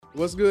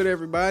What's good,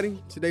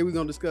 everybody? Today we're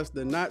going to discuss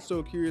the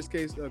not-so-curious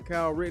case of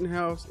Kyle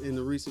Rittenhouse in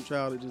the recent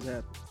trial that just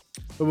happened.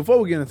 But before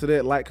we get into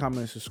that, like, comment,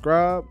 and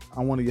subscribe.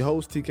 I'm one of your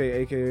hosts,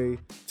 TK, a.k.a.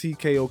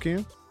 TKO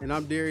Kim. And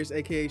I'm Darius,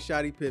 a.k.a.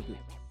 Shotty Pippen.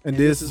 And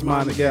this is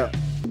Mind the Gap.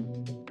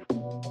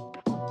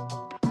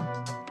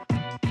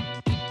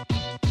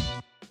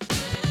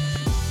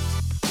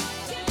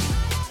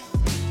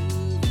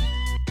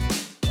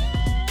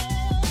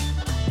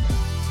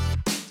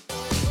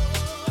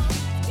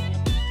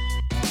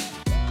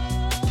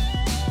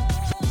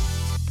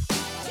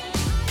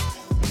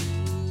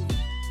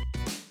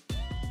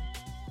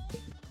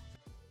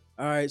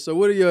 All right, so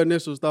what are your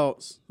initial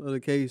thoughts of the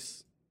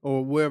case,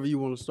 or wherever you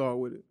want to start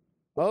with it?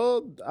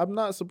 I'm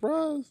not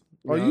surprised.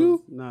 Are No,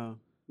 you?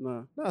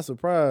 No. Not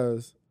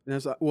surprised.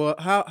 Well,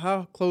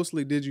 how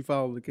closely did you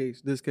follow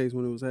this case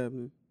when it was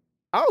happening?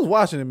 I was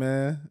watching it,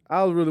 man.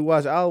 I was really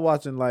watching. I was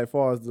watching, like,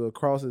 far as the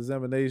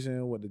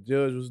cross-examination, what the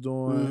judge was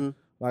doing. Mm-hmm.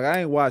 Like, I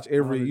ain't watch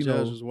every, the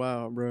judge was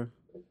wild, bro.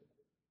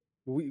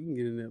 We can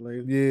get in that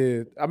later.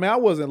 Yeah. I mean, I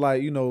wasn't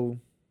like,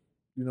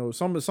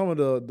 some of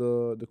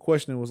the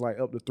questioning was like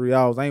up to 3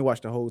 hours. I ain't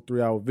watched the whole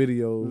 3 hour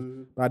video.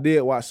 Mm-hmm. But I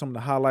did watch some of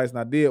the highlights, and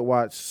I did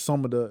watch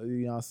some of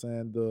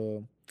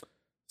the,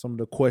 some of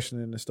the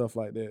questioning and stuff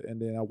like that. And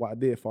then I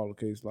did follow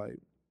the case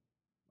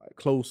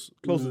closer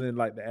Mm-hmm. than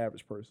like the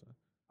average person.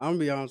 I'm gonna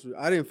be honest with you.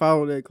 I didn't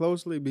follow that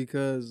closely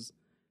because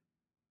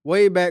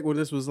way back when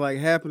this was like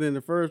happening in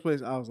the first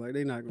place, I was like,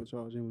 they're not gonna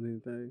charge him with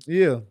anything.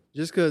 Yeah.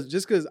 Just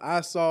cause I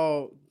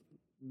saw,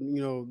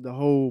 the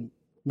whole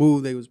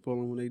move they was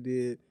pulling when they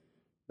did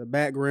the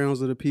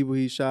backgrounds of the people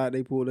he shot.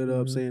 They pulled it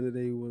up saying that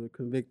they were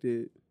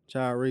convicted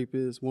child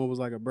rapists. One was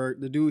like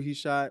the dude he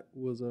shot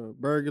was a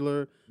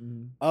burglar.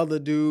 Mm-hmm. Other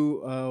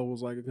dude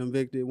was like a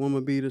convicted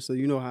woman beater. So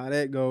you know how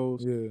that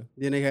goes. Yeah.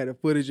 Then they had the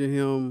footage of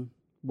him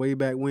way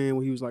back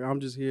when he was like, I'm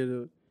just here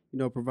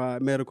to,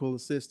 provide medical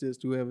assistance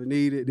to whoever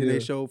needed. Then they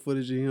showed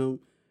footage of him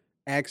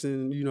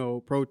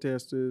asking,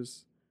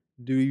 protesters,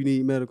 do you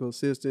need medical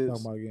assistance?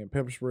 Talking about getting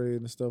pepper sprayed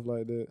and stuff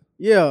like that.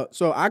 Yeah,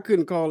 so I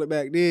couldn't call it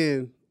back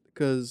then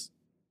because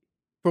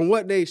from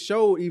what they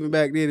showed even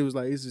back then, it was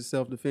like, it's just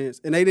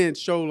self-defense. And they didn't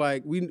show,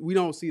 like, we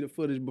don't see the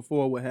footage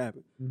before what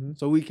happened. Mm-hmm.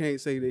 So we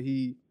can't say that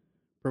he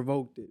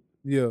provoked it.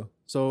 Yeah.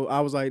 So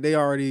I was like, they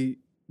already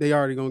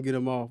gonna get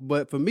him off.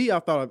 But for me, I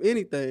thought of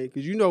anything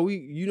because you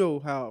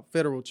know how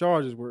federal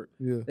charges work.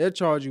 Yeah. They'll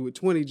charge you with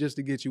 20 just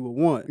to get you with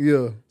 1.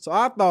 Yeah. So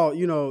I thought,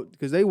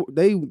 because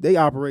they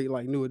operate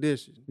like New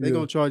Edition. They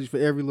gonna charge you for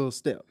every little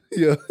step.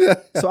 Yeah.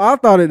 So I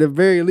thought at the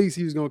very least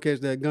he was gonna catch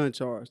that gun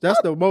charge.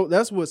 That's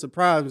what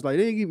surprised me. It's like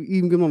they didn't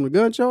even get him on the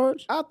gun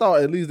charge. I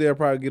thought at least they'd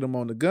probably get him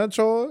on the gun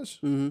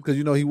charge because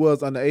he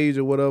was underage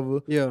or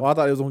whatever. Yeah. Or I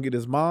thought he was gonna get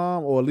his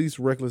mom or at least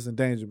reckless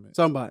endangerment.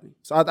 Somebody.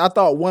 So I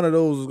thought one of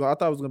those I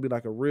thought it was gonna be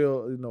like a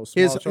real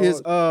small charge.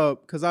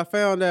 Because I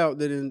found out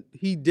that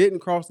he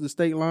didn't cross the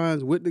state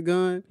lines with the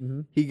gun.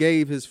 Mm-hmm. He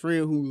gave his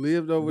friend who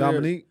lived over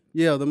Dominique.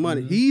 there, the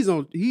money.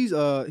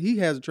 Mm-hmm. He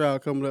has a trial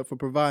coming up for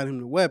providing him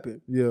the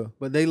weapon. Yeah.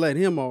 But they let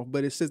him off.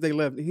 But since they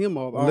let him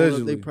off,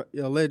 Allegedly.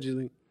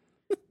 Allegedly.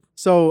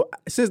 So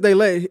since they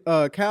let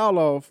Kyle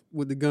off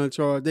with the gun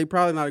charge, they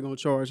probably not gonna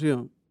charge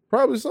him.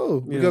 Probably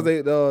so because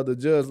the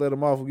judge let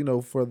him off,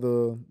 for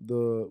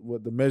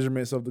the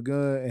measurements of the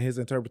gun and his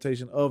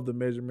interpretation of the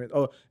measurement,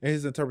 and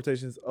his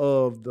interpretations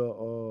of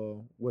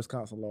the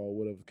Wisconsin law, or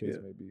whatever the case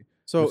may be.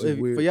 So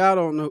for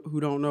y'all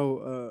who don't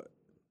know,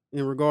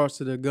 in regards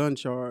to the gun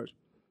charge,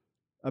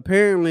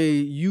 apparently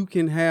you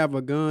can have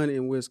a gun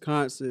in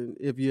Wisconsin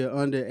if you're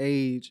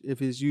underage,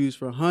 if it's used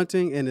for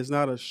hunting and it's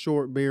not a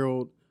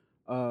short-barreled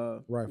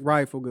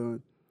rifle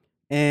gun,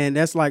 and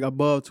that's like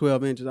above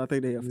 12 inches. I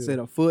think they have said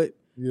a foot.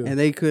 Yeah. And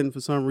they couldn't, for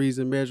some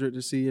reason, measure it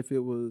to see if it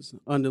was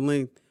under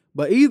length.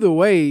 But either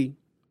way,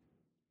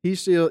 he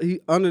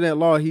under that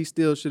law, he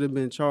still should have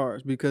been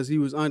charged because he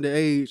was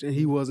underage and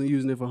he wasn't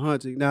using it for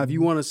hunting. Now, if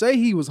you want to say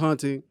he was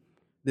hunting,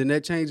 then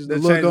that changes the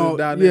look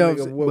on.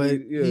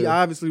 He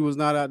obviously was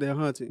not out there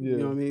hunting. Yeah. You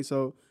know what I mean?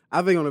 So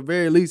I think on the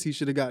very least, he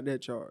should have got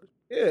that charge.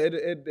 Yeah,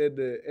 at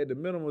the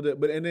minimum,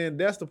 and then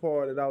that's the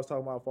part that I was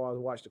talking about as far as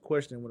watch the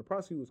questioning. When the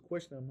prosecutor was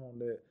questioning him on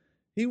that,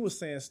 he was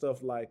saying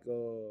stuff like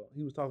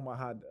he was talking about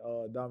how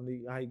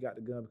Dominique, how he got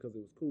the gun because it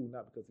was cool,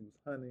 not because he was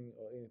hunting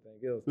or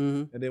anything else.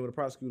 Mm-hmm. And then when the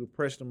prosecutor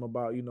pressed him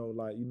about, you're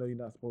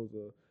not supposed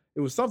to.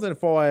 It was something as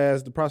far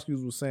as the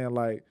prosecutor was saying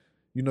like,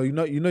 you're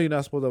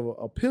not supposed to have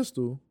a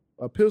pistol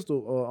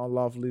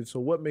unlawfully. So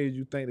what made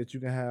you think that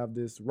you can have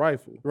this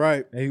rifle?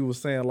 Right. And he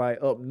was saying like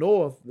up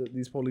north,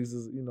 these police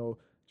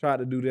tried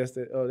to do this.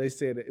 They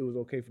said that it was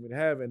okay for me to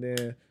have, and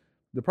then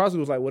the prosecutor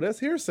was like, well, that's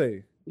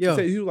hearsay. Yeah.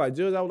 He was like,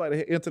 Judge, I would like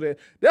to enter that.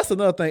 That's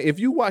another thing. If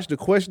you watch the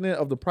questioning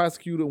of the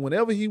prosecutor,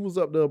 whenever he was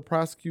up there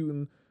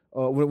prosecuting,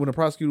 when the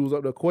prosecutor was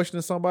up there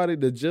questioning somebody,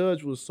 the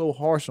judge was so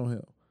harsh on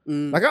him.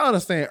 Mm. Like, I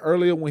understand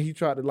earlier when he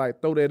tried to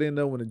like throw that in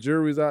there when the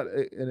jury's out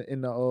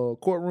in the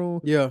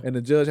courtroom, and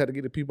the judge had to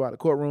get the people out of the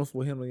courtroom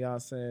for him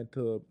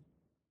to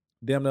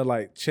damn near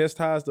like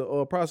chastise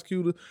the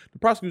prosecutor. The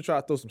prosecutor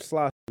tried to throw some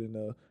sly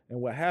And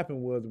what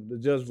happened was the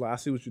judge was like, I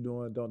see what you're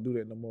doing. Don't do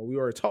that no more. We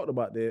already talked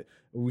about that.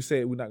 And we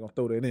said we're not going to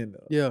throw that in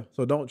there. Yeah.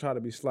 So don't try to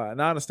be sly.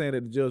 And I understand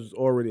that the judge was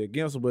already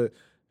against him, but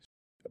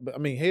I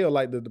mean, hell,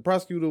 like the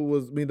prosecutor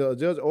the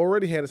judge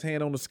already had his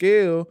hand on the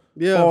scale.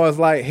 Yeah. As far as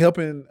like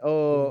helping.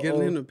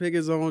 Getting him to pick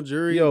his own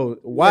jury. Yo,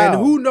 wow.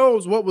 And who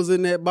knows what was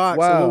in that box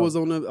wow. or what was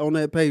on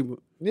that paper.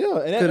 Yeah.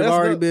 And could have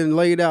already been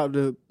laid out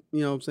to,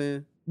 you know what I'm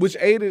saying? Which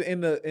aided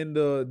in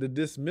the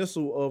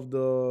dismissal of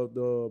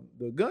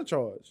the gun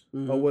charge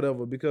or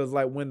whatever, because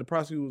like when the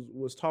prosecutor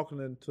was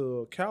talking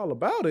to Cal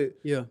about it,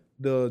 yeah,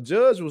 the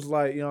judge was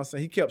like, you know what I'm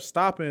saying, he kept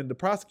stopping the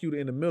prosecutor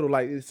in the middle,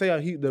 like say how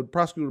the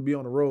prosecutor would be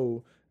on the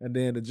road, and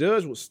then the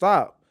judge would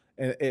stop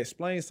and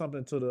explain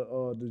something to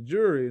the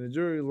jury, and the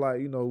jury was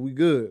like, you know, we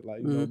good, like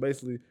you know,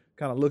 basically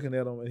kind of looking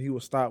at him, and he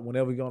would stop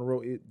whenever he got on the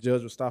road.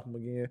 Judge would stop him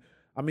again.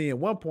 I mean, at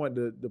one point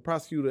the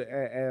prosecutor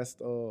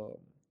asked.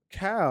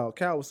 Cal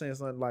was saying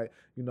something like,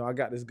 you know, I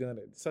got this gun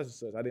at such and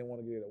such. I didn't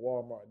want to get it at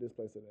Walmart, this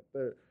place, and that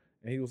third.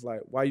 And he was like,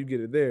 why you get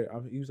it there?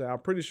 He was like, I'm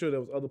pretty sure there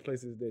was other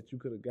places that you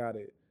could have got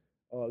it,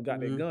 got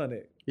that gun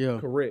at. Yeah.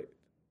 Correct.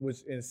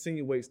 Which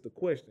insinuates the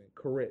question.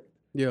 Correct.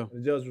 Yeah.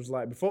 And the judge was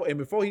like, before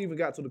he even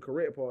got to the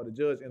correct part, the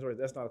judge answered,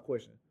 that's not a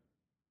question.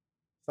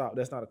 Stop,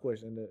 that's not a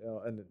question.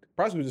 And the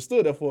prosecutor just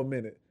stood there for a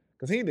minute.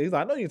 Because he's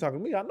like, I know you ain't talking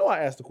to me. I know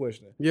I asked the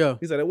question. Yeah.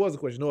 He said, it was a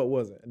question. No, it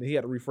wasn't. And then he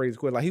had to rephrase the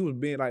question. Like he was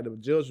being like, the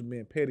judge was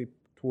being petty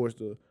towards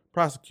the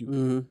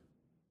prosecutor.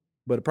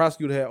 But the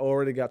prosecutor had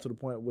already got to the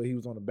point where he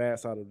was on the bad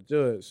side of the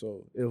judge.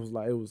 So it was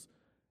like,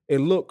 it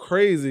looked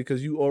crazy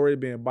because you already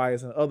being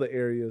biased in other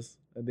areas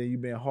and then you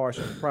being harsh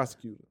on the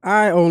prosecutor.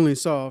 I only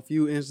saw a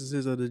few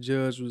instances of the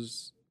judge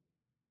was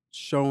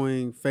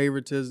showing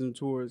favoritism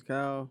towards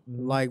Kyle,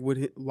 like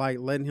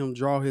letting him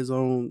draw his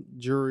own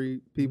jury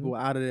people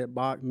out of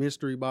that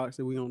mystery box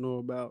that we don't know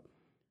about.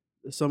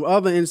 Some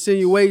other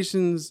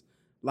insinuations,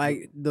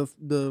 like the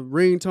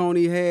ringtone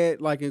he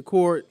had, like in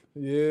court,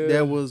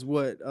 that was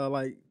what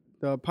like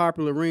the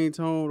popular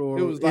ringtone or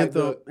it was like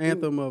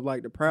anthem of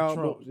like the Proud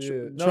Trump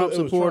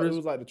supporters. It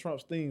was like the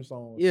Trump's theme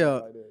song. Yeah,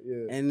 like that.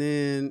 Yeah. And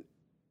then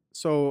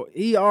so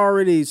he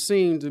already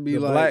seemed to be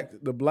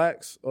the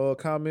blacks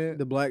comment,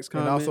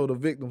 and also the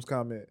victims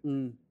comment.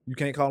 You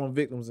can't call them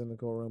victims in the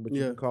courtroom, but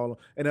you can call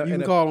them. You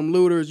can call them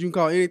looters. You can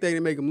call anything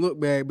that make them look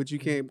bad, but you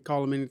can't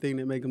call them anything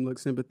that make them look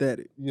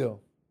sympathetic. Yeah,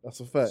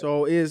 that's a fact.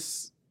 So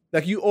it's.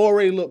 Like you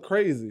already look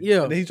crazy.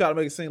 Yeah. And then he tried to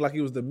make it seem like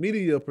he was the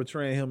media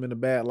portraying him in a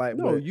bad light.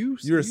 No,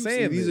 you're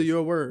saying these are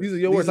your words. These are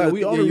your words. Like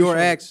we only your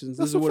actions.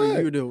 This is what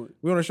you're doing.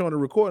 We're only showing the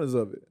recordings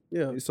of it.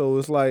 Yeah. So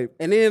it's like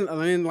and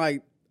then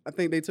like I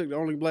think they took the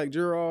only black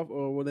juror off,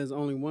 or there's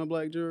only one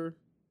black juror.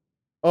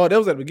 Oh, that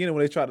was at the beginning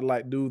when they tried to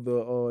like do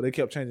the they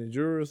kept changing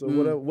jurors or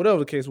whatever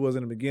the case was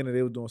in the beginning.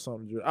 They were doing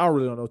something to jurors. I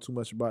don't know too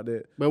much about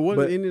that. But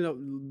what ended up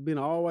being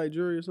an all white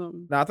jury or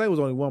something? Nah, I think it was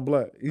only one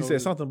black. He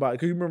said something about it.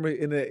 Cause you remember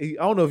in that I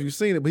don't know if you've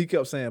seen it, but he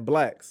kept saying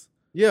blacks.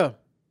 Yeah.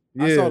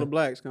 I saw the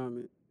blacks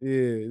comment.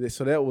 Yeah.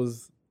 So that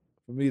was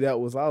for me. I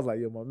was like,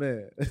 yo, my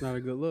man. That's not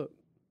a good look.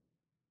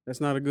 That's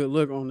not a good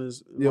look on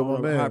this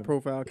on a high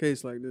profile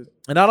case like this.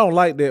 And I don't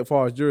like that as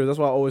far as juries. That's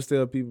why I always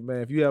tell people,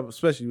 man, if you have,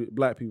 especially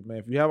black people, man,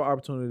 if you have an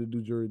opportunity to do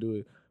jury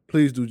duty,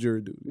 please do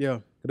jury duty.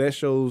 Yeah. That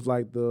shows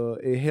like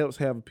it helps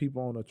having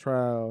people on a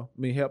trial.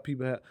 I mean, help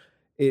people have,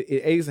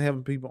 it aids in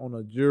having people on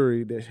a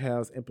jury that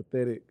has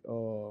empathetic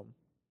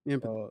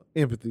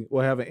empathy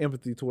or having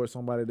empathy towards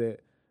somebody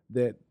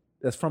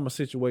that's from a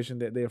situation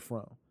that they're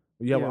from.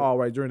 You have an all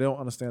right jury, they don't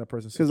understand a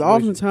person's situation.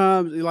 Because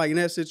oftentimes, like in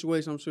that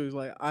situation, I'm sure it's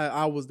like,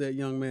 I was that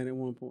young man at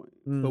one point.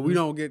 But we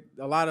don't get,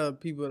 a lot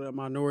of people that are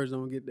minorities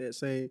don't get that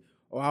same,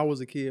 I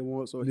was a kid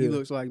once, or he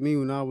looks like me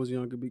when I was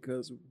younger,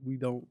 because we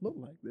don't look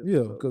like this.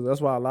 Yeah, because that's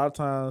why a lot of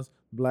times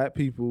black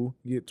people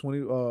get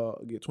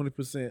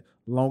 20%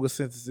 longer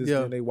sentences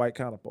than their white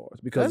counterparts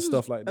because of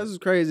stuff like that. That's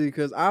crazy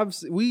because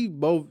we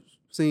both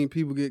seen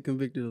people get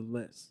convicted of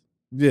less.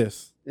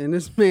 Yes. And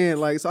this man,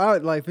 like, so I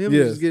like for him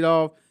to just get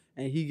off.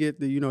 And he get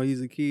the,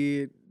 he's a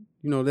kid,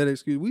 that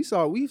excuse.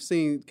 We've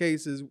seen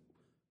cases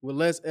with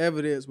less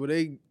evidence where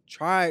they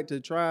tried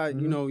to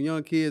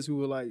young kids who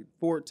were like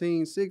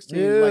 14,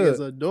 16, like as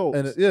adults.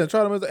 And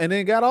try to, and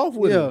then got off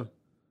with it.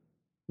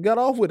 Got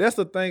off with it. That's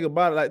the thing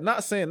about it. Like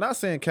not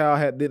saying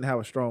Kyle didn't have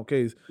a strong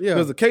case. Yeah.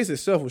 Because the case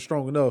itself was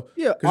strong enough.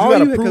 Yeah. Because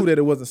you got to prove that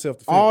it wasn't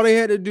self-defense. All they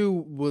had to do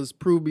was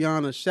prove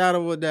beyond a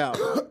shadow of a doubt.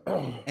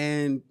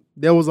 And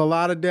there was a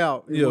lot of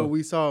doubt in what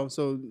we saw.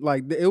 So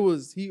like it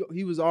was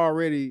he was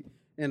already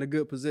in a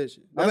good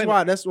position.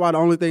 That's why the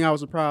only thing I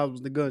was surprised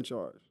was the gun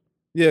charge.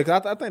 Yeah,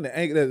 because I think the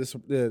anger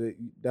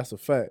that's a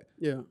fact.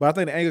 Yeah, but I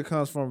think the anger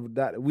comes from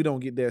that we don't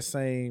get that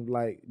same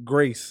like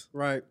grace,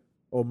 right,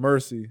 or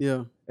mercy.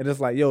 Yeah, and it's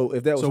like, yo,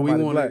 if that was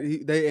somebody black,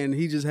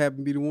 he just happened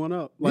to be the one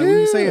up. Like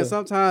we were saying,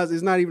 sometimes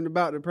it's not even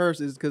about the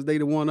person; it's because they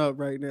the one up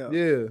right now.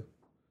 Yeah,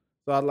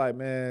 so I like,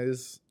 man,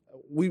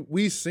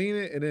 we seen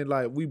it, and then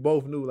like we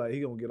both knew like he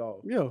gonna get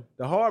off. Yeah,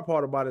 the hard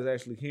part about it is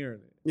actually hearing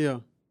it. Yeah.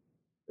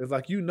 It's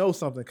like you know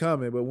something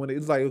coming, but when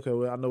it's like, okay,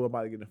 well, I know I'm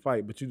about to get in a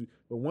fight, but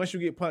once you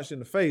get punched in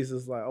the face,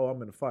 it's like, oh,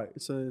 I'm in a fight.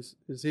 So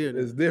it's here.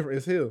 It's different.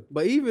 It's here.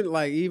 But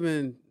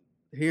even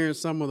hearing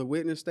some of the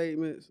witness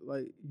statements,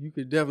 like you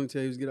could definitely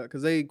tell he was get out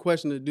because they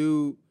questioned the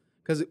dude.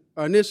 Because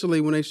initially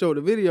when they showed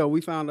the video,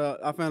 I found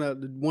out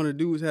that one of the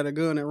dudes had a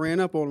gun that ran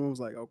up on him. I was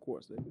like, of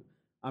course they do.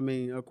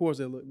 Of course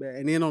they look bad.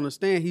 And then on the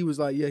stand, he was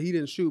like, yeah, he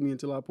didn't shoot me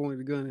until I pointed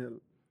the gun at him.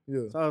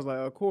 Yeah. So I was like,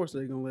 of course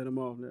they're gonna let him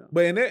off now.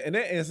 But in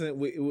that incident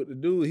with the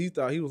dude, he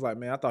was like,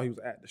 man, I thought he was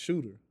at the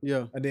shooter.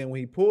 Yeah. And then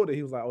when he pulled it,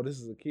 he was like, oh, this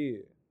is a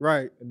kid.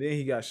 Right. And then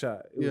he got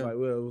shot. It was like,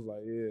 well, it was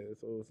like, yeah.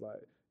 So it's like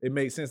it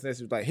makes sense.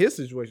 That's like his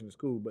situation is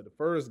cool, but the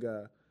first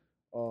guy,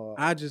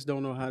 I just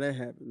don't know how that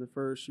happened. The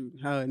first shooting,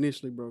 how it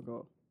initially broke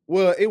off.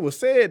 Well, it was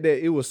said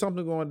that it was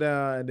something going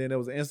down, and then there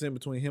was an incident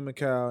between him and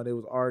Kyle, and they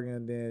was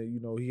arguing.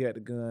 Then he had the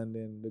gun.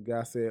 Then the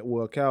guy said,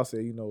 well, Kyle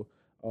said,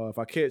 if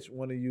I catch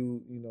one of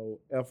you,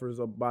 efforts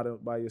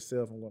by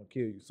yourself, I'm going to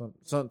kill you.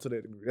 Something to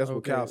that degree. That's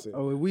what Kyle said.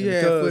 Oh, if we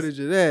had footage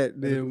of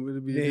that, then it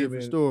would be a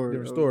different story.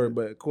 Different story,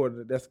 but according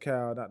to that's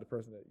Kyle, not the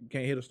person that you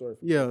can't hear the story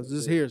from. Yeah, it's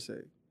just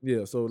hearsay.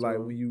 Yeah, so like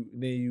when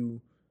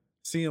you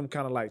see him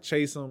kind of like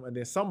chase him, and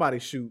then somebody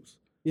shoots.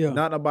 Yeah,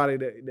 not nobody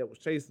that was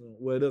chasing him.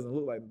 Well, it doesn't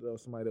look like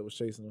somebody that was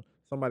chasing him.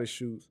 Somebody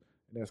shoots,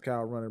 and that's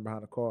Kyle running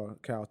behind the car.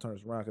 Kyle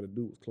turns around because the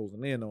dude was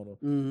closing in on him.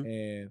 Mm-hmm.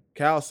 And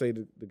Kyle say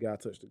the guy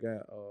touched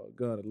the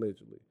gun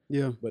allegedly.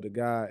 Yeah, but the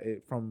guy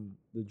from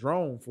the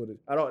drone footage,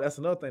 that's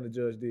another thing the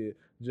judge did.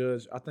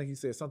 I think he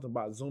said something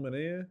about zooming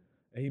in,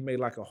 and he made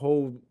like a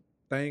whole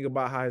thing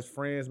about how his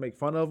friends make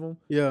fun of him.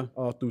 Yeah,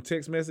 through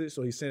text message.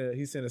 So he sent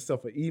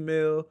himself an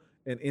email,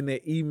 and in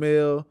that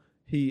email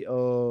he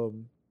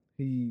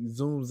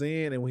zooms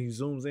in, and when he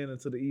zooms in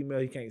into the email,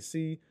 he can't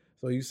see.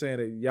 So he's saying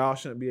that y'all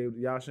shouldn't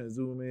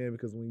zoom in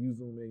because when you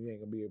zoom in, you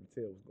ain't gonna be able to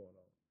tell what's going on.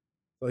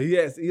 So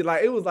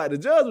it was like the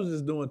judge was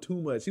just doing too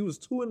much. He was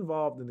too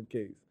involved in the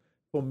case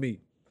for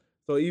me.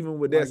 So even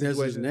with that situation,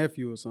 that's his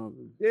nephew or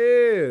something.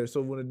 Yeah.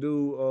 So when the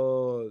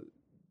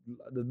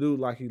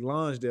dude like he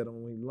lunged at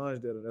him. When he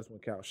lunged at him, that's when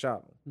Kyle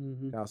shot him.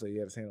 Mm-hmm. Kyle said he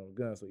had his hand on the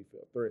gun, so he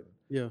felt threatened.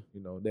 Yeah.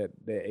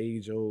 That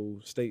age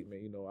old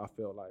statement. I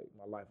felt like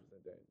my life was in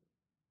danger.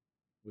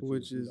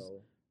 Which is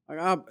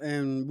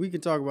and we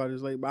can talk about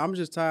this later, but I'm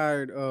just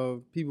tired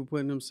of people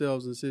putting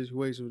themselves in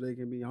situations where they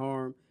can be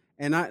harmed.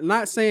 And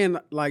not saying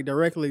like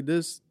directly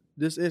this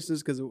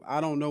instance because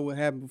I don't know what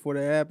happened before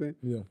that happened.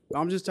 Yeah.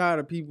 I'm just tired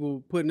of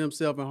people putting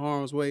themselves in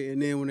harm's way,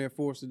 and then when they're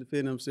forced to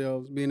defend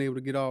themselves, being able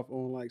to get off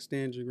on like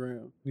stand your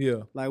ground.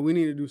 Yeah. Like we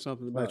need to do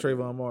something about it. Like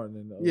Trayvon Martin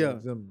and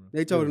Zimmerman.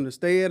 They told him to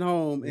stay at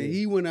home, and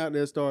he went out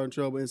there starting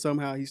trouble, and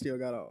somehow he still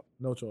got off.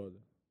 No charges.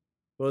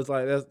 So it's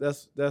like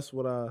that's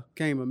what I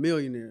became a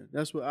millionaire.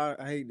 That's what I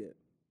hate that.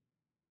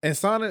 And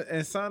signing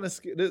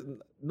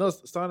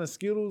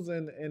Skittles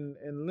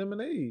and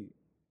lemonade.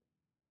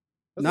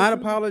 That's not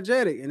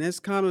apologetic, and that's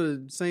kind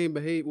of the same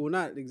behavior. Well,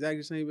 not exactly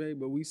the same behavior,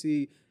 but we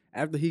see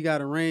after he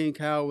got arraigned,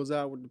 Kyle was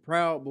out with the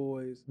Proud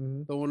Boys,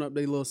 throwing up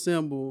their little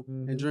symbol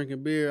and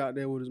drinking beer out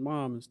there with his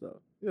mom and stuff.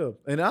 Yeah,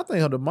 and I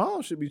think the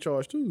mom should be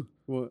charged too.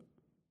 What?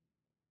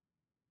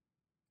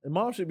 The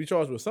mom should be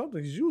charged with something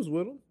because you was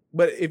with him.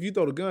 But if you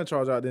throw the gun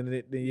charge out, then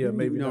maybe you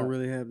don't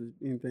really have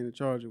anything to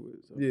charge it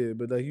with. So. Yeah,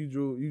 but like you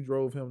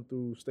drove him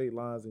through state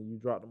lines and you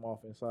dropped him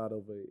off inside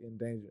of a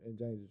endangered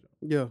zone.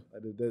 Yeah,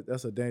 like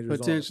that's a dangerous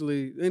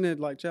potentially. Zone. Isn't it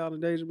like child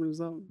endangerment or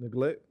something?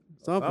 Neglect,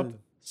 something.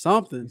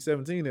 He's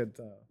 17 at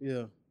the time.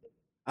 Yeah,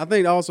 I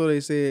think also they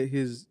said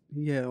he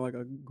had like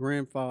a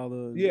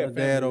grandfather, a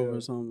dad over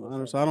or something. I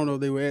don't know if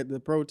they were at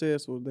the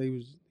protest or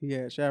he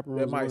had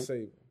chaperones. That might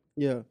save him.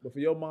 Yeah, but for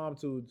your mom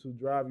to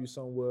drive you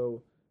somewhere,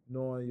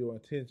 knowing your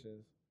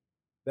intentions,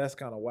 that's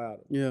kind of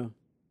wild. Yeah.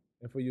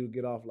 And for you to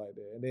get off like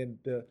that. And then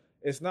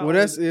it's not... Well,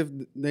 that's if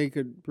they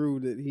could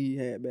prove that he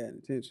had bad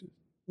intentions.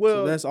 Well...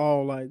 So that's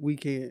all, like, we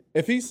can't...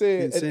 If he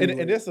said...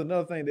 And that's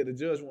another thing that the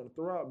judge wanted to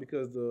throw out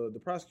because the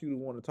prosecutor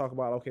wanted to talk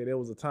about, okay, there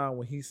was a time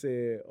when he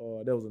said,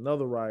 there was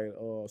another riot,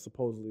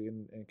 supposedly,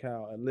 and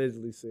Kyle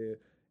allegedly said,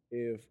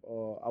 if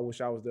I wish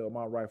I was there with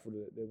my rifle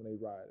when they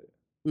rioted.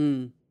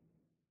 Mm.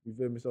 You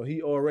feel me? So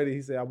he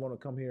said, I want to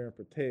come here and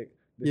protect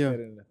this, that,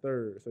 and the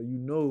third. So you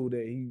know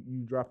that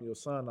you dropping your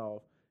son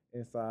off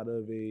inside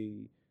of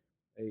a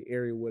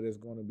area where there's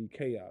going to be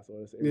chaos or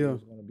there's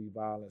going to be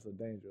violence or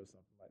danger or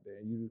something like that.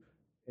 And you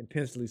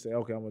intentionally say,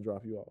 okay, I'm going to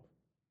drop you off.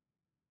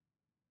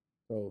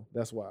 So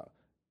that's why.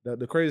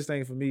 The craziest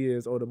thing for me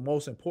is, or the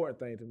most important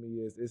thing to me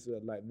is,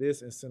 like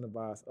this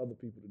incentivize other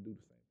people to do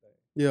the same thing.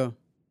 Yeah.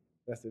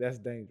 That's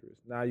dangerous.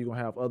 Now you're going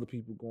to have other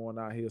people going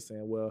out here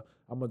saying, well,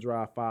 I'm going to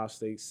drive 5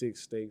 states, 6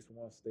 states,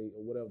 1 state,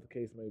 or whatever the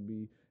case may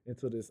be,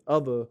 into this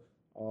other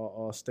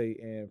state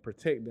and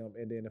protect them.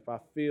 And then if I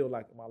feel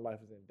like my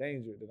life is in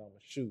danger, then I'm going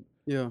to shoot.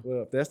 Yeah.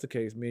 Well, if that's the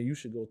case, man, you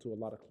should go to a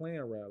lot of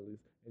Klan rallies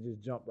and just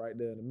jump right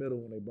there in the middle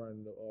when they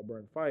burn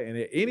the fight. And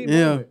at any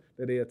moment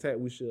that they attack,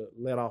 we should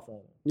let off on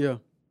them. Yeah.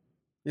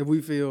 If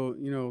we feel,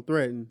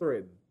 threatened.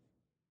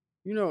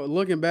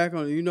 Looking back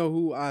on it,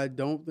 who I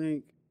don't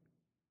think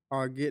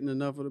are getting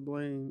enough of the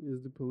blame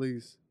is the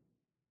police.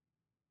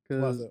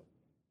 Because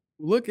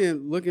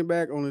looking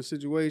back on the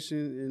situation,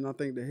 and I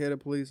think the head of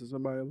police or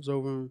somebody that was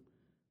over him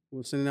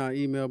was sending out an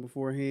email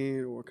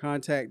beforehand or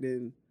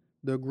contacting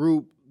the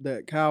group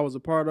that Kyle was a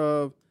part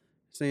of,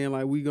 saying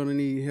like we're gonna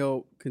need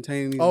help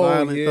containing these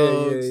violent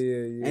thugs.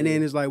 Yeah. And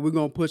then it's like we're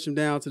gonna push them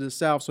down to the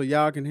south so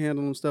y'all can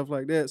handle them, stuff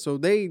like that. So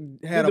they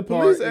had did the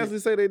police actually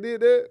say they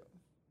did that?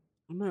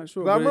 I'm not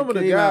sure. I remember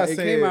the guy saying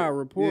it came out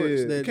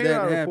reports that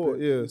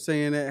happened.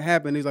 Saying that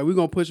happened. He's like, we're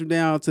gonna push them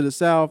down to the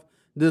south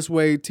this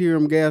way, tear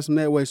them, gas them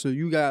that way, so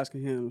you guys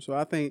can handle them. So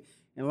I think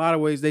in a lot of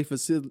ways they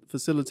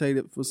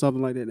facilitated for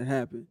something like that to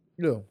happen.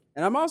 Yeah.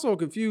 And I'm also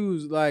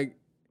confused, like,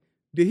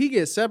 did he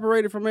get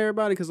separated from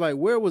everybody? Because, like,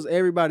 where was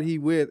everybody he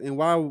with, and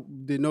why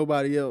did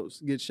nobody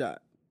else get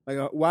shot?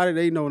 Like, why did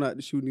they know not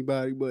to shoot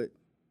anybody, but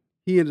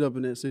he ended up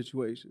in that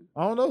situation?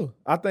 I don't know.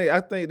 I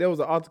think there was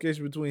an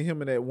altercation between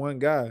him and that one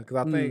guy. Because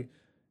I think,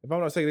 if I'm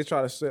not mistaken, they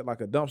tried to set,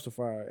 like, a dumpster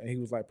fire, and he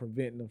was, like,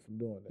 preventing them from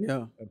doing that.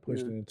 Yeah. And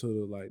pushed it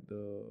into,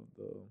 the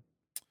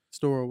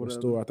store or whatever.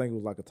 The store. I think it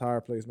was, like, a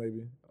tire place,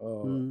 maybe.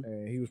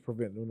 And he was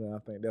preventing them, and I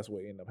think that's what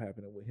ended up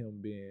happening with him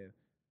being...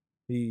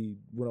 He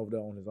went over there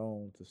on his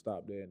own to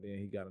stop there, and then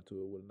he got into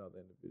it with another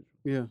individual.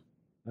 Yeah.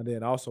 And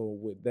then also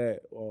with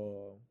that,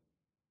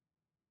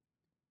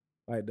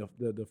 like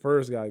the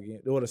first guy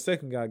or the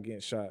second guy getting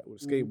shot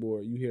with a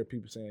skateboard, you hear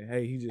people saying,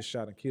 hey, he just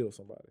shot and killed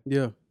somebody.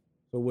 Yeah.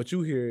 So what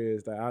you hear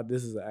is that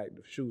this is an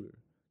active shooter.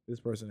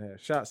 This person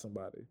has shot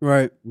somebody.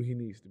 Right. He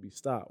needs to be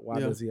stopped. Why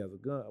does he have a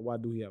gun? Why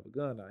do he have a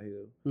gun out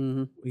here?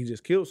 Mm-hmm. He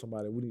just killed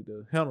somebody. We need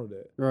to handle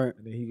that. Right.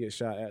 And then he gets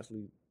shot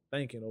actually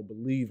thinking or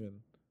believing.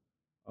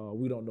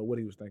 We don't know what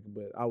he was thinking,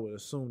 but I would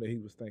assume that he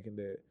was thinking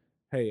that,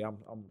 hey, I'm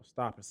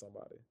stopping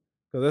somebody,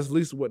 because that's at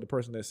least what the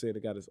person that said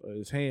that got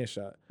his hand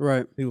shot.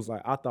 Right. He was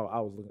like, I thought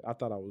it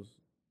was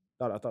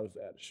at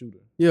the shooter.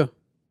 Yeah.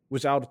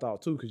 Which I would have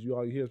thought too, because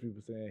all you hear is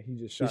people saying he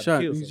just shot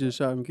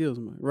and killed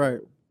somebody.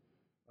 Right.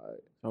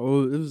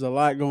 So it was a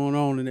lot going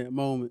on in that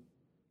moment.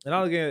 And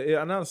I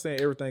understand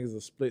everything is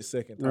a split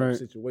second type of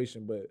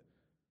situation, but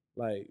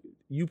like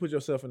you put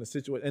yourself in a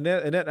situation,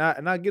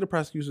 and I get a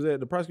prosecutor that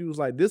the prosecutor was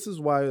like, this is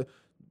why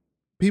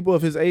people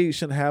of his age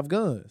shouldn't have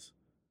guns.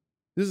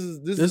 This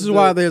is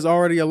why there's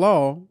already a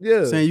law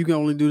saying you can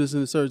only do this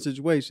in a certain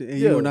situation, and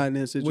you were not in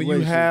that situation. When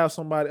you have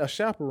somebody, a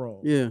chaperone.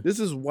 Yeah. This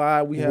is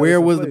why we have.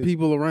 Where was the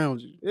people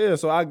around you? Yeah,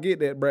 so I get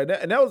that, Brad.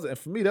 And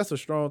for me, that's a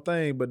strong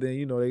thing. But then,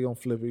 they gonna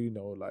flip it,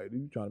 like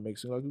you trying to make it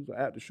seem like he was an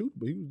active shooter,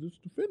 but he was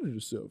just defending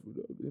himself.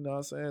 You know what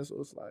I'm saying?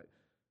 So it's like,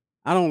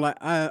 I don't like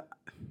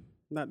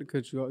not to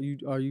cut you off.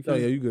 Are you? Oh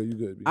yeah, you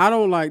good. B. I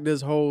don't like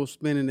this whole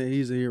spinning that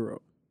he's a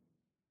hero.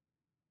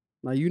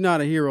 Like, you're not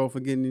a hero for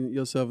getting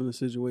yourself in a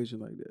situation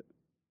like that.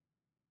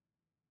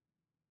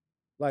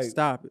 Like,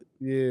 stop it.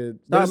 Yeah.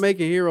 Stop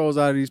making heroes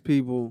out of these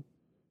people.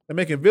 And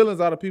making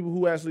villains out of people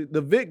who actually, the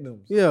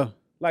victims. Yeah.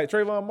 Like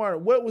Trayvon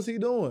Martin, what was he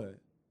doing?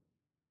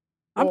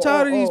 I'm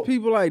tired of these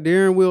people like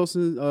Darren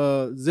Wilson,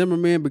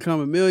 Zimmerman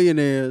becoming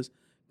millionaires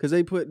because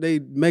they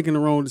making the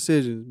wrong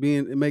decisions,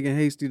 making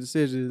hasty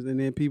decisions, and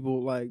then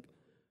people like,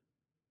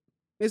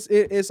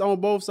 It's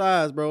on both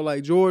sides, bro.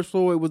 Like George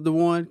Floyd was the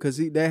one because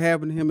that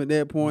happened to him at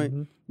that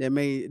point that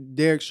made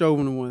Derek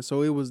Chauvin the one.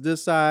 So it was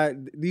this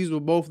side. These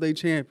were both their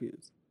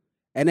champions,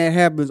 and that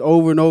happens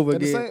over and over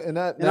again. And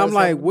I'm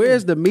like,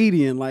 where's the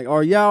median? Like,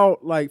 are y'all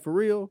like for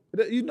real?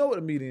 You know what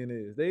the median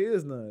is? There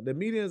is none. The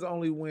median is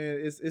only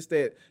when it's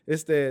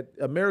that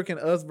American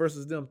us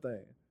versus them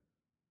thing.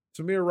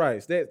 Tamir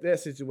Rice,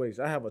 that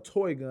situation. I have a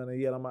toy gun, and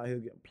yet I'm out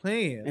here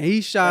playing. And he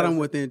shot him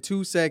within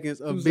 2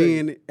 seconds of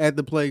being at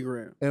the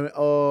playground. And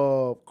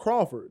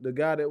Crawford, the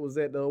guy that was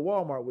at the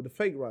Walmart with the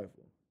fake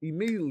rifle,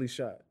 immediately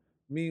shot.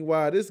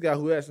 Meanwhile, this guy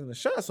who actually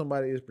shot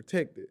somebody is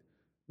protected.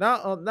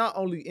 Not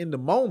only in the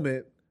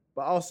moment,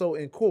 but also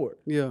in court.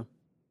 Yeah.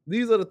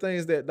 These are the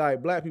things that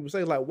like black people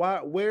say. Like,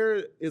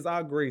 where is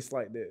our grace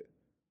like that?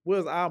 Where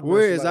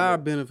is our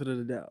benefit of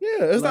the doubt?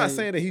 Yeah, it's not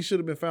saying that he should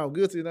have been found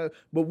guilty, but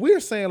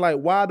we're saying like,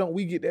 why don't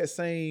we get that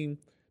same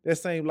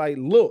like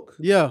look?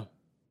 Yeah,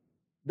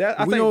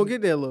 we don't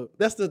get that look.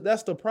 That's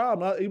the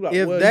problem. Like,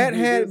 if that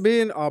had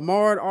been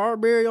Ahmaud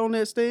Arbery on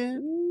that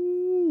stand,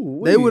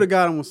 they would have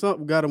got him with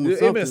something.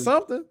 It been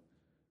something.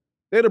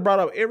 They'd have brought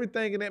up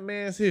everything in that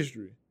man's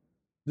history,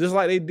 just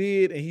like they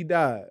did, and he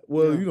died.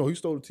 Well, he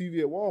stole the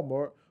TV at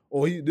Walmart,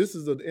 or this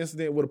is an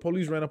incident where the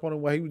police ran up on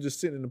him while he was just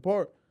sitting in the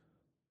park.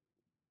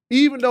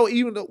 Even though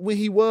when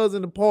he was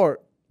in the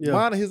park,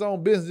 minding his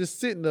own business, just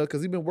sitting there,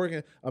 because he's been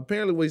working,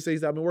 apparently what he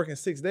says, I've been working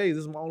 6 days,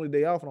 this is my only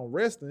day off and I'm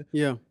resting.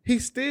 Yeah. They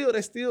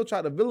still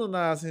tried to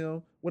villainize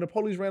him when the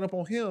police ran up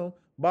on him,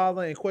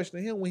 bothering and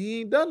questioning him when he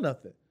ain't done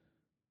nothing.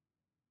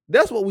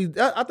 That's what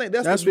I think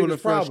that's the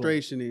biggest problem.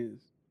 Frustration is.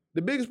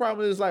 The biggest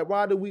problem is like,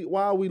 why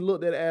are we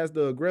looked at as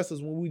the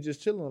aggressors when we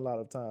just chilling a lot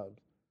of times?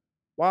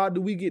 Why do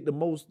we get the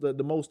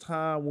most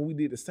time when we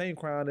did the same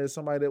crime as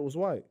somebody that was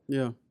white?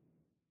 Yeah.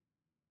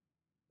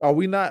 Are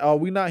we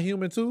not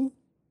human too?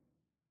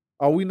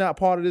 Are we not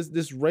part of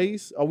this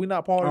race? Are we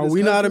not part of this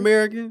country? Not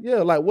American?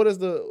 Yeah, like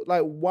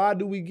why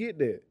do we get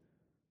that?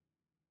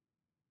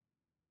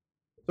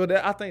 So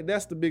that I think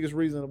that's the biggest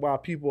reason why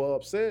people are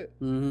upset.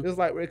 Mm-hmm. It's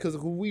like because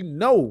we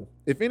know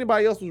if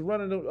anybody else was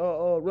running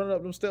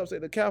up them steps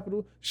at the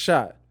Capitol,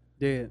 shot.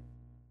 Dead.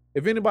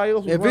 If anybody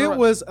else was if it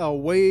was a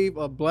wave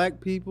of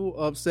black people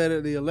upset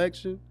at the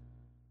election,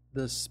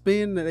 the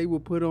spin that they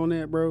would put on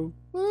that, bro.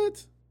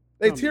 What?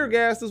 They tear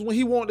gassed us when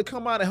he wanted to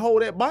come out and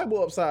hold that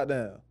Bible upside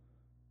down.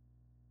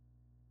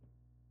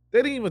 They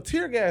didn't even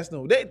tear gas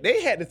them.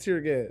 They had to tear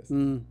gas.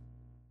 Mm.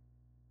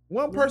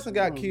 One person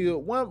got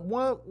killed.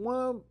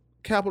 One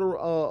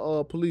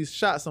Capitol police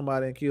shot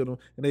somebody and killed him,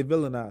 and they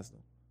villainized him.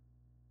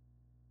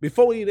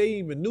 Before they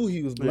even knew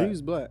he was black. He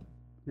was black.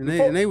 And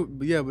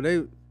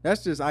they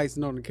that's just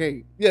icing on the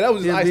cake. Yeah, that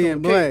was just icing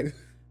on the black. cake.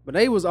 But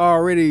they was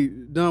already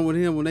done with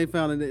him when they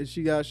found out that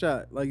she got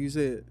shot, like you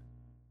said.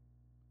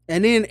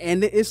 And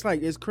it's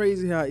like it's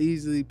crazy how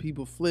easily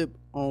people flip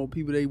on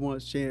people they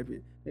once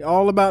championed. They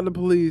all about the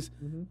police,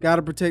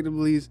 gotta protect the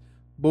police,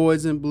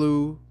 boys in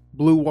blue,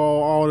 blue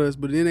wall, all this.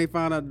 But then they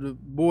found out the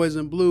boys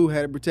in blue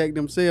had to protect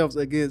themselves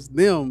against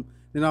them.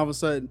 Then all of a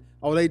sudden,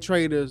 they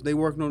traitors, they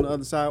working on the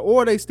other side,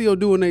 or they still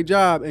doing their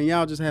job, and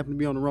y'all just happen to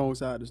be on the wrong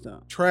side this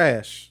time.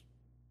 Trash.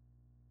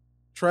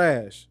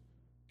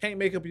 Can't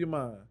make up your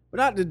mind. But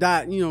not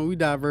to we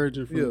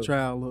diverging from the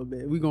trial a little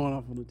bit. We going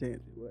off on a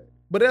tangent.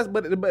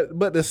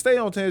 But to stay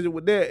on tangent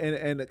with that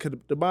and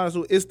the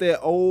bottom, it's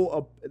that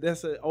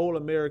that's an old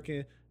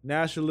American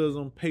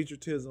nationalism,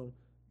 patriotism,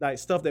 like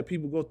stuff that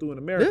people go through in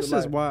America. This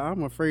is why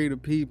I'm afraid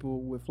of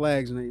people with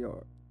flags in their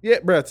yard. Yeah,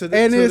 bro. To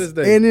this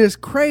day, and it's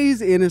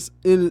crazy and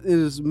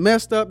it's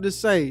messed up to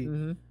say.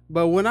 Mm-hmm.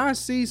 But when I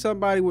see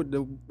somebody with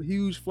the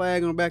huge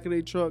flag on the back of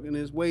their truck and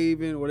it's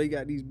waving, or they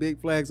got these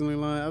big flags on their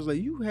line, I was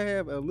like, you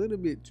have a little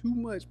bit too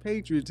much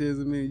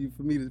patriotism in you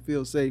for me to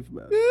feel safe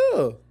about it.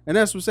 Yeah. And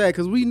that's what's sad,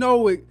 because we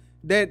know it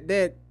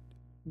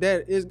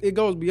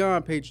goes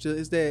beyond patriotism.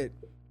 It's that,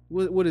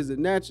 what is it,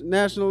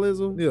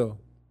 nationalism? Yeah.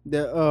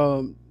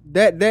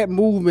 That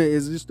movement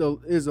is just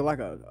like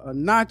a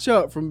notch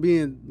up from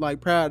being like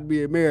proud to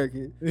be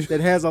American. That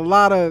has a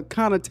lot of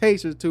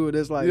connotations to it.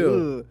 That's like,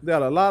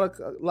 got a lot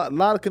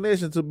of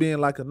connections to being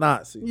like a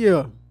Nazi.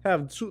 Yeah,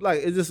 have two,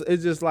 like it's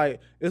just like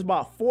it's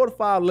about 4 to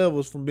 5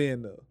 levels from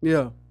being there.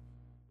 Yeah,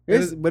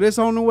 but it's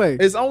on the way.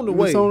 It's on the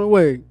way. It's on the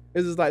way.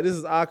 It's just like, this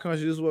is our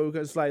country. This is what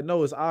it's like.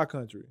 No, it's our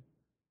country.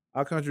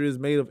 Our country is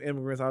made of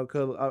immigrants.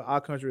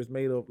 Our country is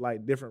made of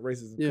like different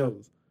races and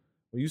colors.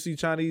 When you see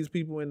Chinese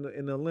people in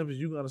the Olympics,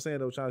 you can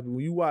understand those Chinese people.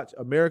 When you watch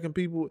American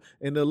people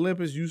in the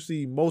Olympics, you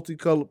see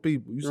multicolored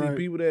people. You see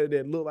people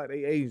that look like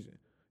they Asian.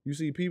 You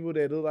see people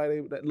that look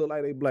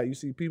like they black. You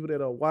see people that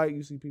are white.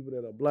 You see people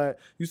that are black.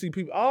 You see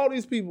people, all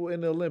these people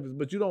in the Olympics,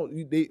 but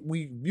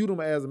we view them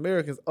as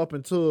Americans up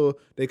until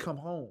they come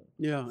home.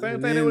 Yeah, same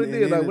thing they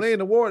did. Like when they in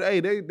the war,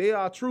 they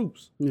are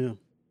troops. Yeah,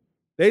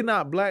 they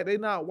not black. They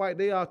not white.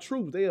 They are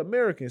troops. They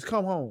Americans.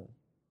 Come home.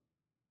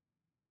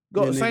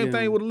 Same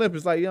thing with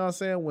Olympics, like, you know what I'm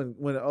saying?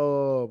 When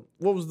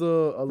what was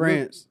the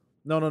France?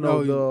 No,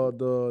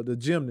 the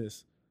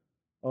gymnast.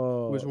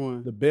 Which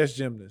one? The best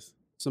gymnast.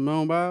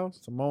 Simone Biles.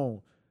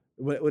 Simone.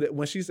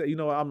 When she said,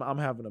 I'm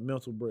having a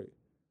mental break.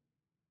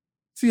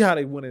 See how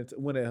they went at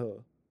her.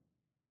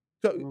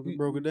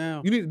 Broke it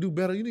down. You need to do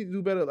better. You need to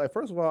do better. Like,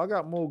 first of all, I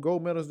got more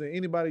gold medals than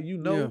anybody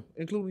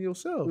including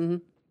yourself. Mm-hmm.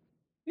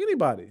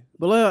 Anybody.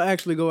 But let her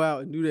actually go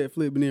out and do that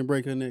flip and then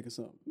break her neck or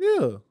something.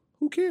 Yeah.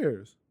 Who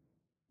cares?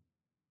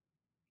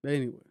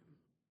 Anyway.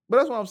 But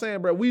that's what I'm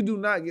saying, bro. We do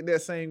not get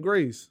that same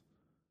grace.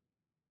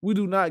 We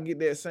do not get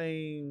that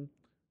same.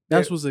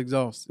 That's what's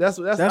exhausting. That's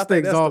the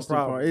exhausting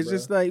problem, part. It's bro.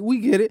 just like, we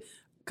get it.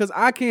 Because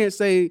I can't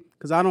say,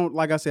 because I don't,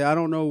 like I said, I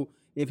don't know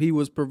if he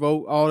was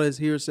provoked, all this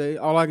hearsay.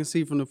 All I can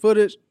see from the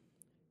footage,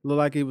 look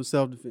like it was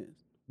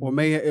self-defense.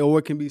 Mm-hmm. Or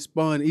it can be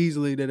spun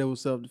easily that it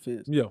was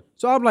self-defense. Yeah.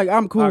 So I'm like,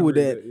 I'm cool with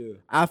that. Yeah.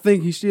 I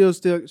think he should have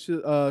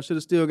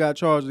still got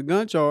charged with a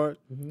gun charge.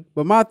 Mm-hmm.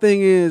 But my thing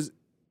is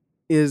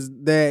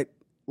that,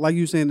 like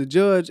you saying, the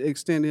judge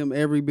extended him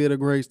every bit of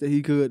grace that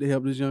he could to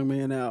help this young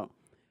man out.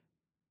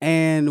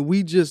 And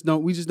we just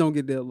don't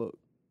get that look.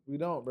 We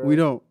don't, bro. We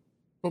don't.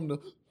 From the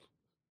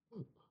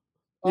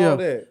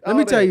Let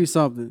me tell you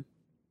something.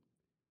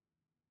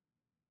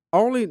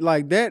 Only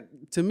like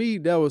that, to me,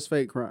 that was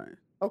fake crying.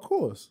 Of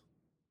course.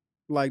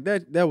 Like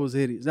that was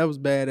hideous. That was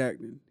bad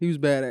acting. He was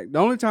bad acting. The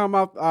only time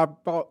I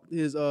thought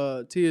his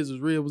tears was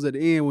real was at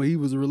the end when he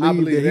was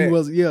relieved that he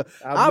was. Yeah,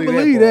 I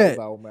believe that.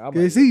 Cause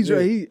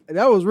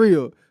that was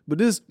real. But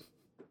this,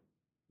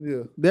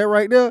 that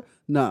right there,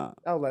 nah.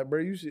 I was like, bro,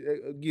 you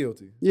should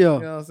guilty. Yeah, you know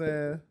what I'm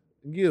saying?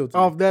 Guilty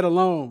off that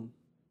alone.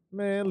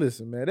 Man,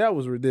 listen, man, that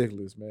was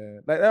ridiculous,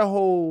 man. Like that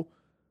whole.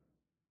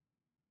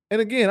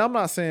 And again, I'm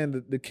not saying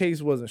that the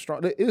case wasn't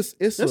strong. It's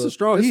a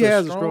strong. He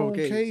has a strong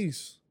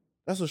case.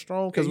 That's a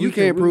strong case. Because we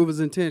can't prove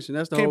his intention.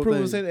 That's the whole thing. Can't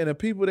prove his intention. And the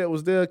people that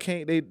was there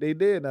can't. They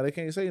did. Now they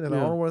can't say nothing.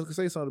 The only ones can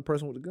say something. The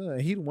person with the gun.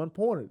 He the one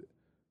pointed it,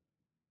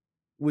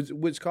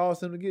 which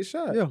caused him to get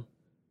shot. Yeah.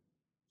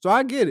 So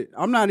I get it.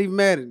 I'm not even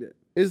mad at that.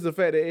 It's the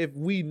fact that if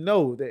we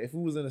know that if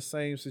we was in the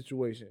same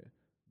situation,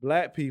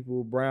 black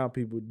people, brown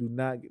people do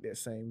not get that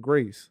same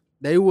grace.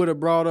 they would have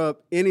brought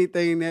up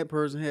anything that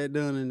person had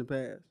done in the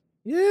past.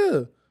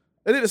 Yeah.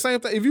 They did the same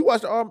thing. If you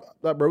watch the arm,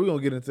 like, bro, we're going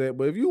to get into that.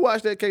 But if you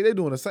watch that case, they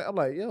doing the same. I'm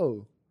like,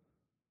 yo.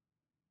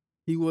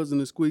 He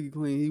wasn't a squeaky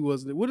clean. He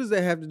wasn't. What does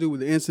that have to do with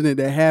the incident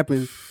that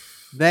happened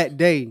that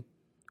day?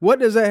 What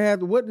does that have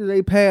to, what do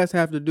they past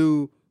have to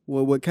do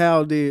with what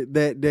Kyle did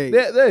that day?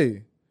 That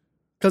day.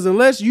 Because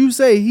unless you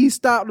say he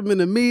stopped them in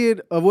the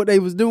mid of what they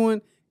was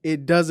doing,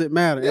 it doesn't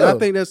matter. Yeah. And I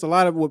think that's a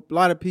lot of what a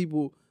lot of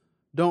people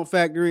don't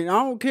factor in.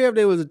 I don't care if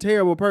they was a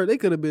terrible person. They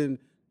could have been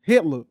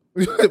Hitler.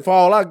 For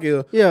all I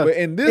care. Yeah. But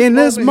in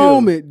this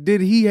moment,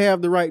 did he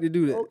have the right to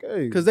do that?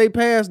 Okay. Because they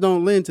past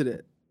don't lend to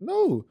that.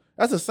 No.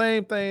 That's the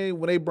same thing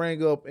when they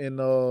bring up in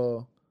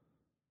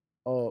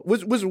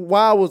which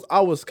why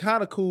I was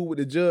kind of cool with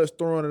the judge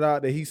throwing it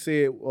out that he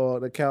said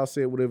that Cal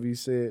said whatever he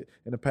said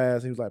in the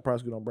past. He was like,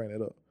 prosecutor, don't bring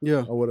that up.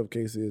 Yeah. Or whatever the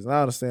case is. And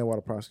I understand why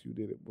the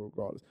prosecutor did it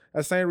regardless.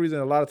 That's the same reason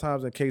a lot of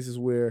times in cases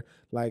where,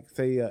 like,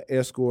 say an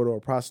escort or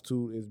a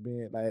prostitute is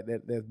being like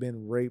that's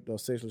been raped or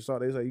sexually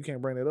assaulted, they say you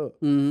can't bring that up.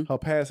 Mm-hmm. Her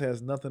past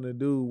has nothing to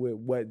do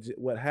with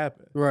what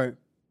happened. Right.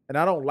 And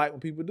I don't like when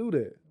people do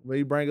that. When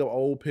they bring up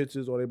old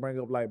pictures or they bring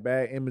up like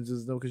bad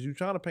images, because you're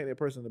trying to paint that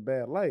person in a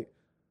bad light.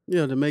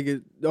 Yeah, to make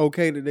it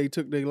okay that they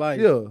took their life.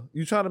 Yeah,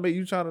 you trying to like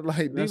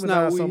that's demonize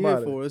not what somebody. We're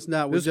here for. It's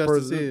not what this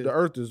justice person, is. The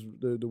earth is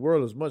the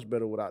world is much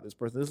better without this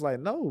person. It's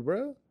like, no,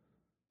 bro.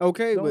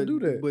 Okay, don't do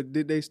that. But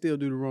did they still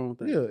do the wrong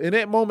thing? Yeah, in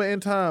that moment in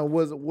time,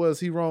 was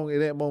he wrong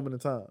in that moment in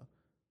time?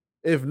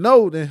 If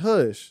no, then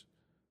hush.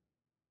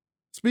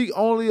 Speak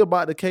only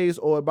about the case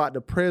or about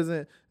the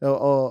present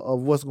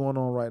of what's going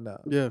on right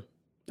now. Yeah,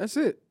 that's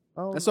it.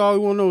 That's all we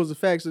want to know is the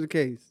facts of the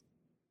case.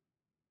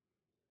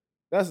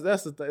 That's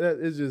the thing.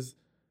 It's just.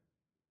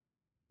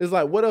 It's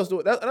like, what else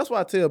do that's why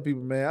I tell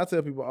people, man. I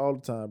tell people all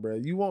the time, bro.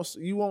 You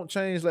won't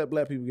change, let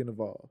black people get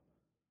involved.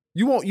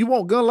 You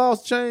want gun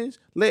laws to change?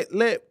 Let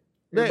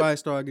everybody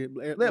start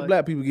let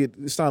black people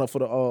get sign up for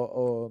the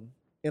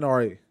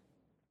NRA.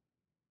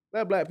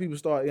 Let black people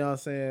start, you know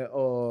what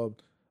I'm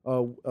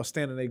saying,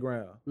 standing their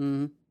ground.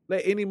 Mm-hmm.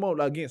 Let any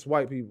more against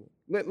white people.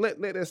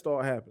 Let that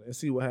start happening and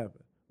see what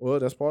happens. Well,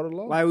 that's part of the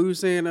law. Like we were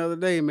saying the other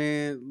day,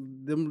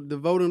 man, the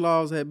voting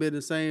laws had been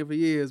the same for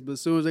years, but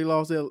as soon as they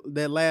lost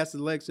that last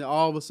election,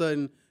 all of a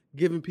sudden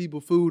giving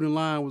people food in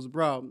line was a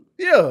problem.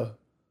 Yeah.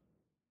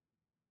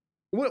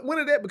 When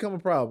did that become a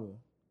problem?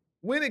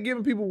 When did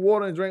giving people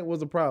water and drink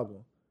was a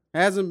problem?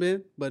 Hasn't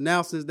been, but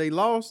now since they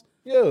lost,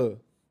 yeah,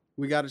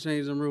 we got to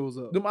change them rules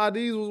up. Them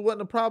IDs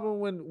wasn't a problem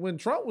when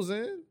Trump was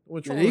in.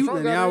 When Trump,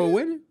 y'all were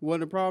winning.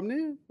 Wasn't a problem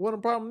then. Wasn't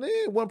a problem then.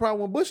 Wasn't a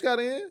problem when Bush got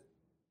in.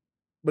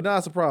 But now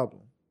it's a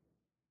problem.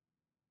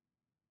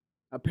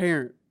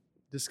 Apparent.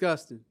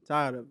 Disgusting.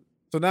 Tired of it.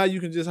 So now you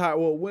can just hire.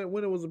 Well,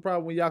 when it was a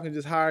problem when y'all can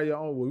just hire your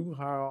own. Well, you can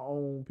hire our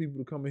own people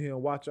to come in here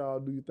and watch y'all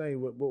do your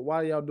thing. But why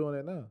are y'all doing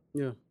that now?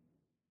 Yeah.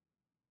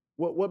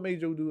 What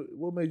made you do it?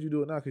 What made you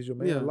do it now? Because your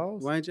man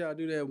lost. Why didn't y'all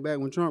do that back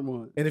when Trump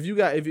won? And if you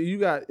got,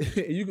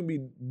 you can be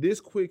this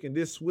quick and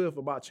this swift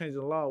about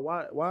changing the law.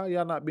 Why are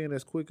y'all not being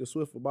as quick and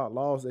swift about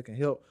laws that can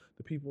help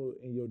the people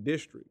in your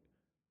district,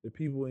 the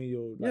people in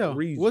your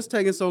region? What's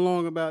taking so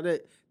long about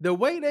that? The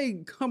way they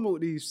come up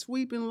with these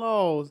sweeping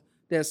laws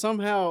that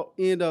somehow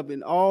end up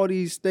in all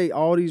these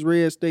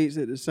red states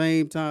at the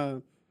same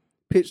time,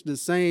 pitched the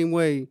same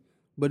way,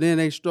 but then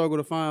they struggle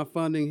to find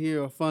funding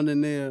here or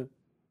funding there.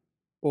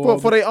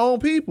 Or for their own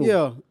people.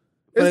 Yeah.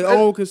 For their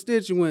own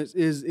constituents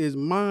is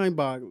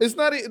mind-boggling. It's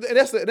not.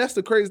 That's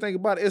the crazy thing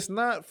about it. It's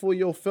not for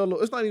your fellow.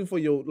 It's not even for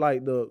your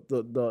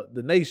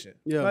the nation.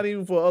 Yeah. It's not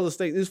even for other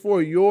states. It's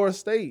for your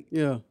state.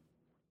 Yeah.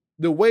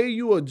 The way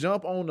you will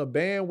jump on the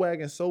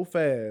bandwagon so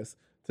fast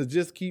to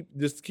just keep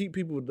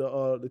people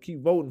to keep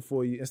voting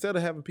for you instead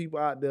of having people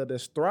out there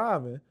that's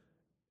thriving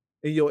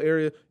in your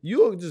area,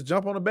 you'll just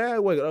jump on the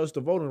bandwagon. Oh, it's the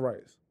voting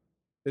rights.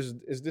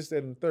 It's this,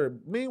 that, and the third.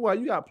 Meanwhile,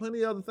 you got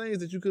plenty of other things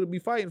that you could be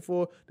fighting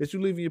for that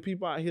you leaving your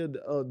people out here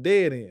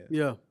dead in.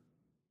 Yeah.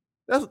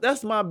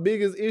 That's my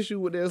biggest issue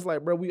with this.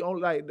 Like, bro, we only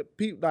like the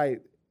people,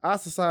 like our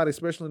society,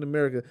 especially in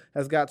America,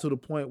 has got to the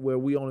point where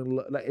we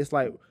only it's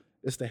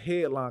the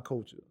headline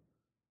culture.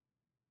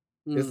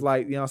 Mm. It's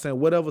like, you know what I'm saying,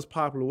 whatever's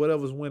popular,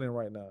 whatever's winning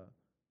right now.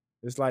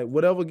 It's like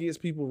whatever gets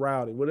people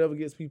rowdy, whatever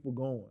gets people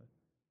going.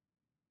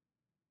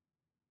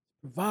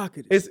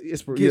 Provocative. It's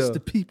gets the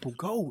people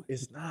going.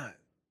 It's not.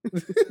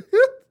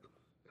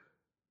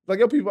 Like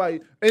your people,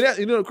 and that,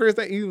 you know, the crazy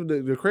thing, even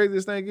the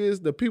craziest thing is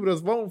the people that's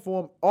voting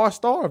for them are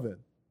starving.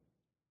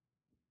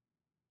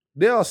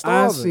 They are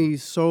starving. I see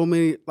so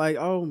many, like,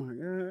 oh my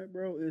God,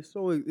 bro,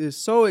 it's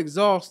so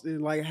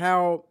exhausting. Like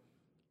how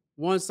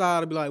one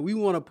side will be like, we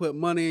want to put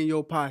money in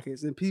your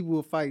pockets, and people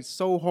will fight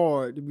so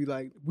hard to be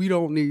like, we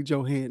don't need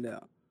your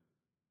handout.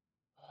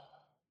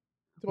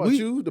 What about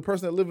you, the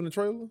person that live in the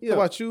trailer? Yeah.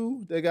 What about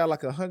you? They got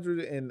like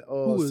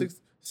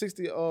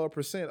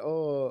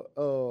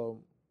 60%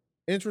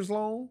 interest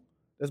loan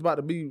that's about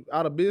to be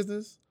out of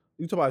business.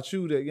 You talk about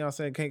you that, you know what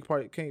I'm saying,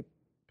 can't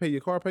pay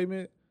your car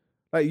payment.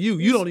 Like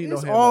you don't need no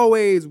handout.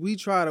 Always we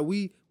try to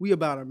we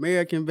about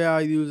American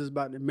values. It's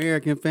about the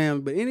American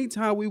family. But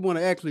anytime we want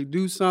to actually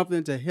do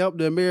something to help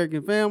the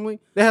American family,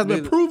 that has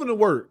been proven to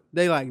work.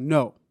 They like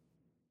no.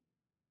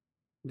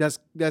 That's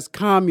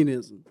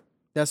communism.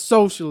 That's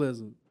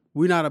socialism.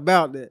 We're not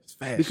about that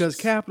because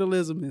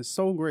capitalism is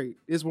so great.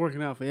 It's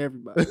working out for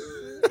everybody.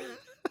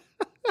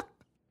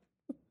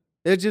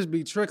 It just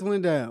be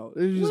trickling down.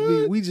 It just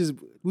be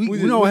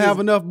we don't have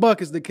enough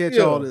buckets to catch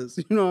all this.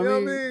 You know what I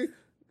mean?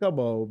 Come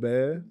on,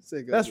 man.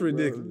 That's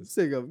ridiculous.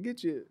 Sick of it.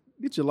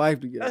 Get your life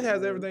together. That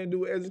has everything to do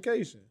with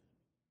education.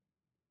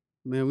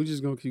 Man, we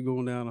just gonna keep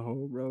going down the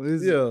hole, bro.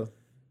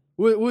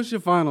 What's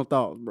your final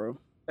thoughts, bro?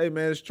 Hey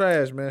man, it's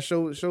trash, man.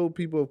 Show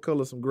people of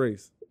color some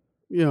grace.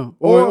 Yeah,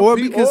 or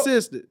be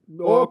consistent,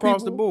 or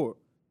across the board.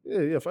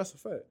 Yeah, that's a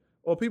fact.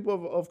 Or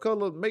people of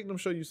color, make them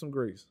show you some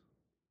grace.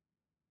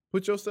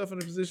 Put yourself in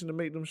a position to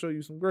make them show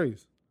you some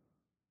grace.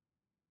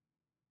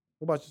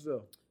 What about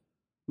yourself?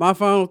 My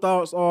final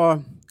thoughts are,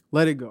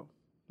 let it go.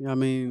 You know what I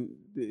mean?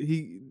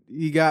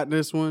 He got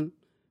this one.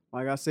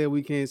 Like I said,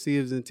 we can't see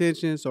his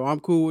intention, so I'm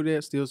cool with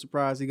that. Still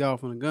surprised he got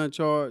off on a gun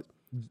charge.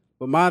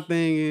 But my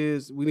thing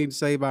is, we need to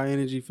save our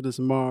energy for this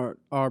Ahmaud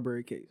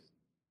Arbery case.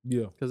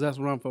 Yeah. Because that's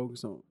what I'm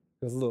focused on.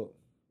 Because look,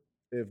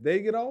 if they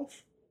get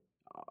off,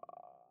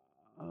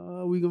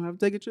 we gonna have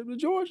to take a trip to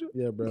Georgia.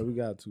 Yeah, bro, we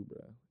got to,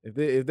 bro.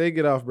 If they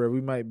get off, bro,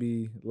 we might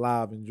be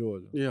live in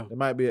Georgia. Yeah, there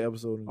might be an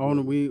episode.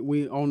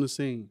 We on the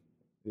scene.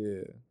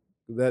 Yeah,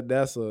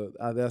 that's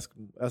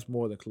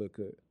more than clear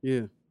cut.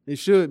 Yeah, it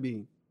should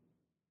be.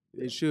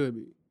 Yeah. It should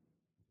be.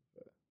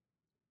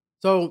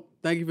 So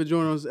thank you for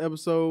joining us this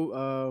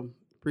episode.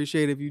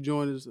 Appreciate it if you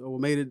joined us or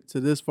made it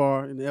to this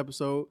far in the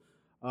episode.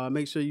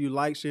 Make sure you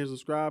like, share, and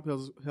subscribe.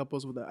 Help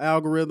us with the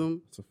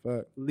algorithm. It's a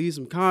fact. Leave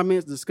some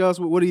comments. Discuss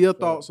what are your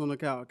thoughts on the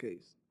Kyle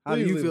case. How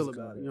do you feel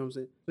about it? You know what I'm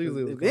saying? Please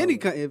leave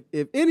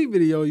if any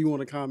video you want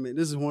to comment,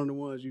 this is one of the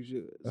ones you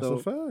should. That's a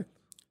fact.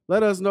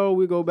 Let us know.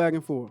 We go back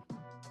and forth.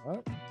 All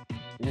right.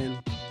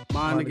 And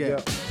mind the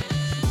gap.